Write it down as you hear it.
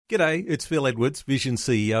G'day, it's Phil Edwards, Vision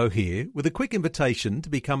CEO here, with a quick invitation to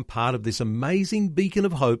become part of this amazing beacon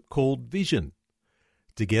of hope called Vision.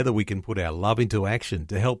 Together we can put our love into action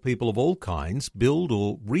to help people of all kinds build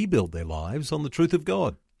or rebuild their lives on the truth of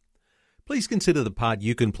God. Please consider the part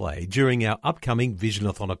you can play during our upcoming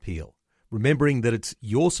Visionathon appeal, remembering that it's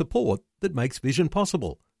your support that makes Vision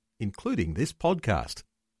possible, including this podcast.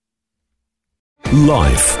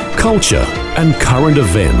 Life, culture, and current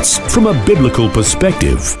events from a biblical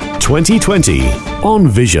perspective. 2020 on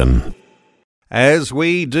Vision. As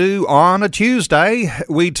we do on a Tuesday,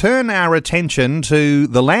 we turn our attention to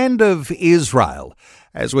the land of Israel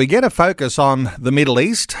as we get a focus on the Middle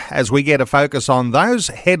East, as we get a focus on those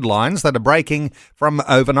headlines that are breaking from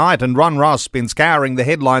overnight. And Ron Ross been scouring the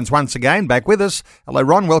headlines once again, back with us. Hello,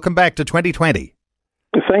 Ron. Welcome back to 2020.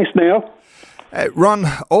 Thanks, Neil. Ron,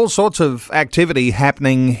 all sorts of activity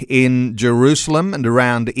happening in Jerusalem and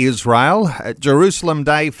around Israel. Jerusalem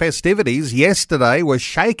Day festivities yesterday were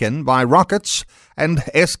shaken by rockets and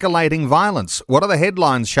escalating violence. What are the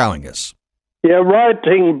headlines showing us? Yeah,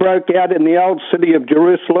 rioting broke out in the old city of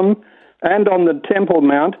Jerusalem and on the Temple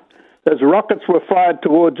Mount as rockets were fired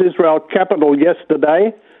towards Israel capital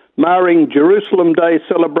yesterday, marring Jerusalem Day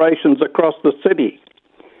celebrations across the city.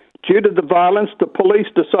 Due to the violence, the police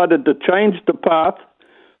decided to change the path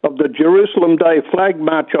of the Jerusalem Day flag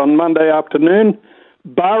march on Monday afternoon,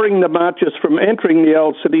 barring the marchers from entering the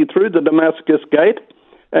old city through the Damascus Gate,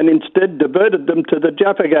 and instead diverted them to the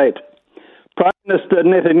Jaffa Gate. Prime Minister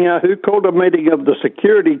Netanyahu called a meeting of the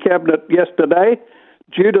Security Cabinet yesterday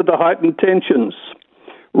due to the heightened tensions.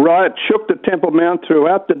 Riots shook the Temple Mount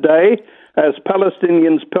throughout the day as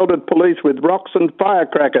Palestinians pelted police with rocks and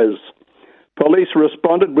firecrackers. Police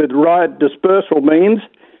responded with riot dispersal means,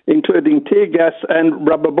 including tear gas and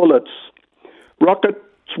rubber bullets. Rockets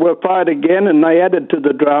were fired again and they added to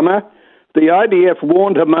the drama. The IDF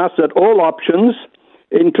warned Hamas that all options,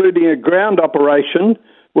 including a ground operation,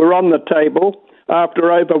 were on the table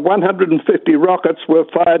after over 150 rockets were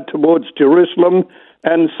fired towards Jerusalem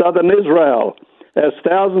and southern Israel, as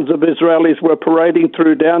thousands of Israelis were parading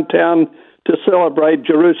through downtown to celebrate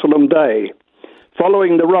Jerusalem Day.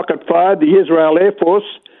 Following the rocket fire, the Israel Air Force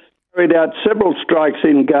carried out several strikes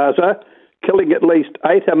in Gaza, killing at least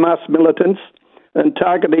 8 Hamas militants and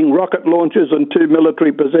targeting rocket launchers and 2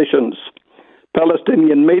 military positions.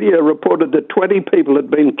 Palestinian media reported that 20 people had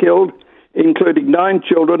been killed, including 9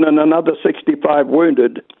 children and another 65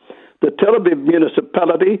 wounded. The Tel Aviv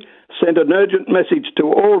municipality sent an urgent message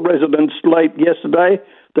to all residents late yesterday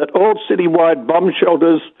that all citywide bomb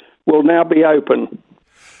shelters will now be open.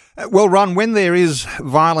 Well, Ron, when there is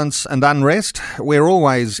violence and unrest, we're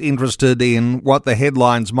always interested in what the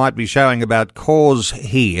headlines might be showing about cause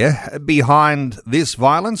here. Behind this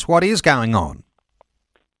violence, what is going on?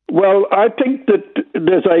 Well, I think that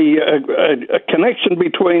there's a connection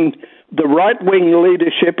between the right-wing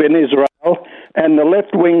leadership in Israel and the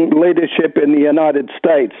left-wing leadership in the United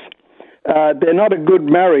States. They're not a good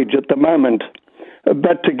marriage at the moment.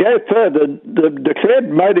 But to go further, the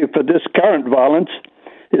declared motive for this current violence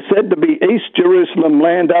is said to be East Jerusalem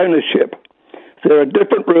land ownership. There are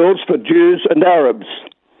different rules for Jews and Arabs.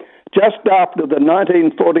 Just after the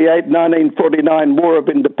 1948-1949 War of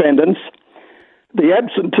Independence, the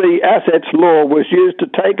absentee assets law was used to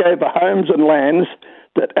take over homes and lands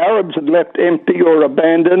that Arabs had left empty or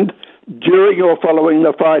abandoned during or following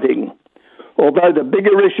the fighting. Although the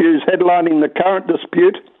bigger issues headlining the current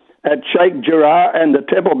dispute at Sheikh Jarrah and the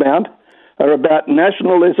Temple Mount are about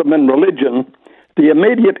nationalism and religion, the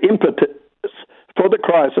immediate impetus for the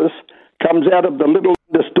crisis comes out of the little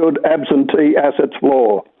understood absentee assets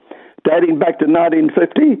law. Dating back to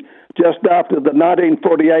 1950, just after the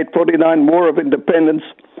 1948-49 War of Independence,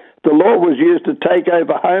 the law was used to take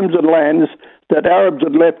over homes and lands that Arabs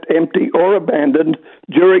had left empty or abandoned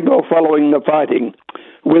during or following the fighting.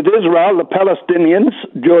 With Israel, the Palestinians,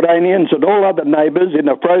 Jordanians and all other neighbours in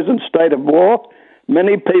a frozen state of war,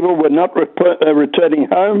 many people were not returning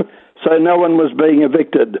home, so no one was being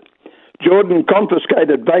evicted. Jordan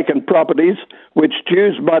confiscated vacant properties which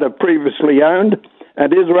Jews might have previously owned,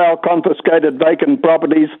 and Israel confiscated vacant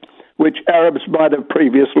properties which Arabs might have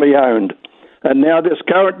previously owned. And now this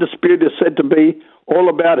current dispute is said to be all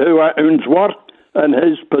about who owns what and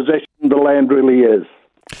whose possession the land really is.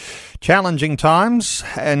 Challenging times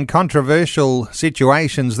and controversial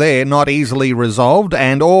situations there, not easily resolved,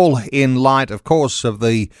 and all in light, of course, of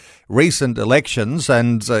the recent elections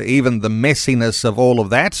and even the messiness of all of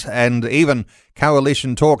that, and even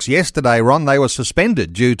coalition talks yesterday, Ron, they were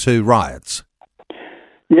suspended due to riots.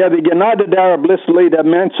 Yeah, the United Arab List leader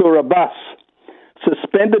Mansour Abbas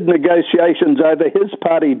suspended negotiations over his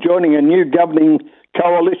party joining a new governing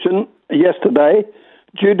coalition yesterday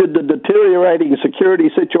due to the deteriorating security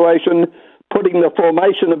situation, putting the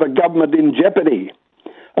formation of a government in jeopardy.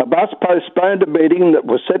 Abbas postponed a meeting that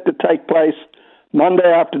was set to take place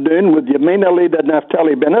Monday afternoon with Yamina leader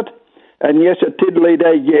Naftali Bennett and Yesh Atid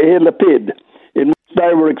leader Yair Lapid, in which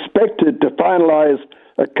they were expected to finalise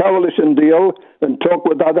a coalition deal and talk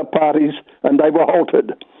with other parties, and they were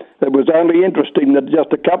halted. It was only interesting that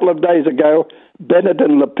just a couple of days ago, Bennett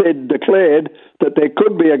and Lapid declared that there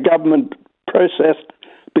could be a government process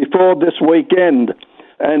before this weekend.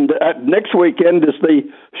 And next weekend is the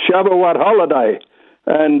Shavuot holiday.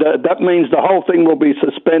 And that means the whole thing will be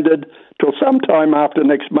suspended till sometime after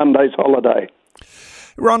next Monday's holiday.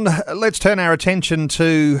 Ron, let's turn our attention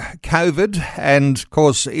to COVID. And, of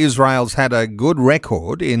course, Israel's had a good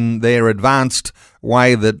record in their advanced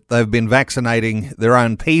way that they've been vaccinating their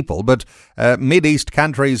own people. But Mid-East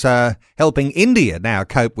countries are helping India now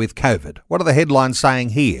cope with COVID. What are the headlines saying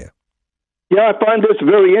here? Yeah, I find this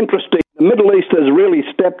very interesting. The Middle East has really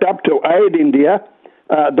stepped up to aid India,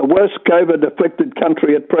 the worst COVID-afflicted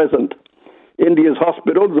country at present. India's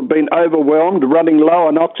hospitals have been overwhelmed, running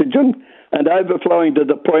low on oxygen and overflowing to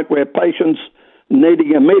the point where patients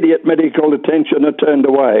needing immediate medical attention are turned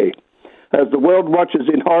away. As the world watches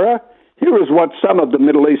in horror, here is what some of the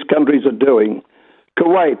Middle East countries are doing.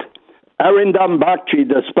 Kuwait, Arindam Bakshi,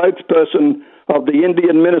 the spokesperson of the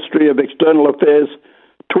Indian Ministry of External Affairs,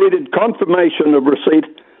 tweeted confirmation of receipt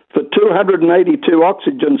for 282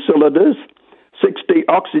 oxygen cylinders, 60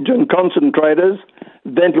 oxygen concentrators,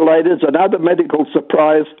 ventilators and other medical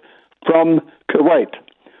supplies from Kuwait.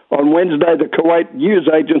 On Wednesday, the Kuwait News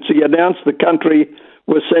Agency announced the country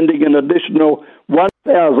was sending an additional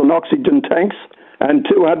 1,000 oxygen tanks and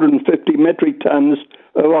 250 metric tons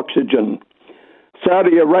of oxygen.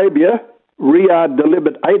 Saudi Arabia, Riyadh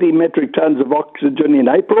delivered 80 metric tons of oxygen in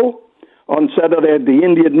April. On Saturday, the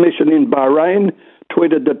Indian mission in Bahrain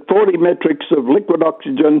tweeted that 40 metrics of liquid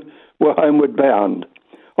oxygen were homeward bound.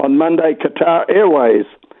 On Monday, Qatar Airways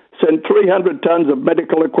sent 300 tons of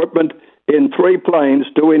medical equipment in 3 planes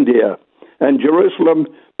to India, and Jerusalem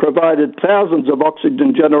provided thousands of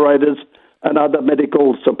oxygen generators and other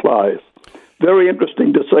medical supplies. Very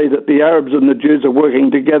interesting to see that the Arabs and the Jews are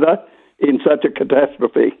working together in such a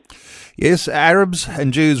catastrophe. Yes, Arabs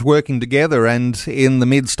and Jews working together and in the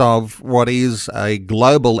midst of what is a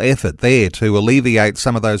global effort there to alleviate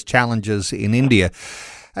some of those challenges in India.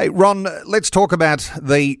 Hey, Ron, let's talk about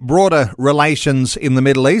the broader relations in the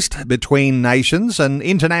Middle East between nations. An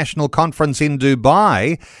international conference in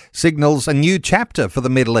Dubai signals a new chapter for the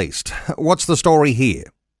Middle East. What's the story here?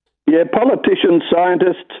 Yeah, politicians,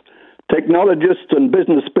 scientists, technologists and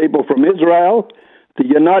business people from Israel, the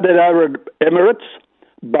United Arab Emirates,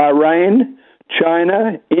 Bahrain,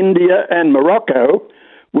 China, India and Morocco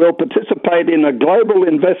will participate in a global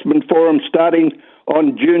investment forum starting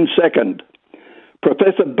on June 2nd.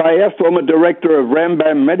 Professor Bayer, former director of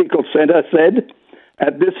Rambam Medical Center, said,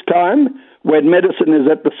 "At this time, when medicine is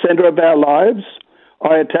at the center of our lives,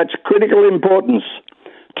 I attach critical importance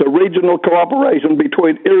to regional cooperation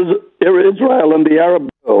between Israel and the Arab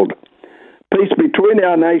world. Peace between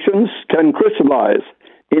our nations can crystallize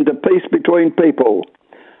into peace between people.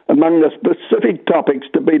 Among the specific topics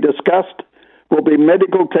to be discussed will be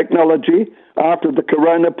medical technology after the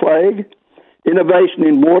corona plague, innovation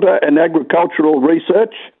in water and agricultural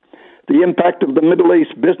research, the impact of the Middle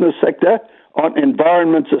East business sector on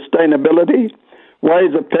environment sustainability,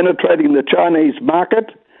 ways of penetrating the Chinese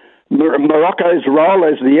market, Morocco's role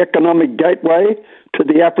as the economic gateway to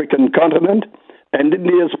the African continent, and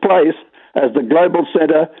India's place as the global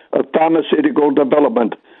centre of pharmaceutical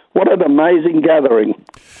development." What an amazing gathering.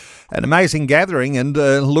 An amazing gathering, and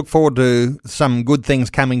look forward to some good things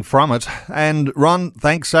coming from it. And Ron,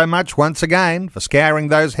 thanks so much once again for scouring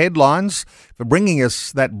those headlines, for bringing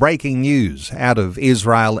us that breaking news out of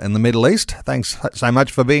Israel and the Middle East. Thanks so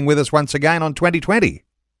much for being with us once again on 2020.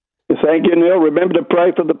 Thank you, Neil. Remember to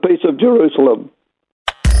pray for the peace of Jerusalem.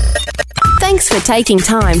 Thanks for taking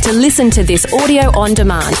time to listen to this audio on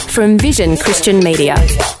demand from Vision Christian Media.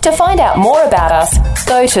 To find out more about us,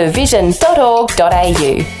 go to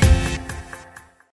vision.org.au.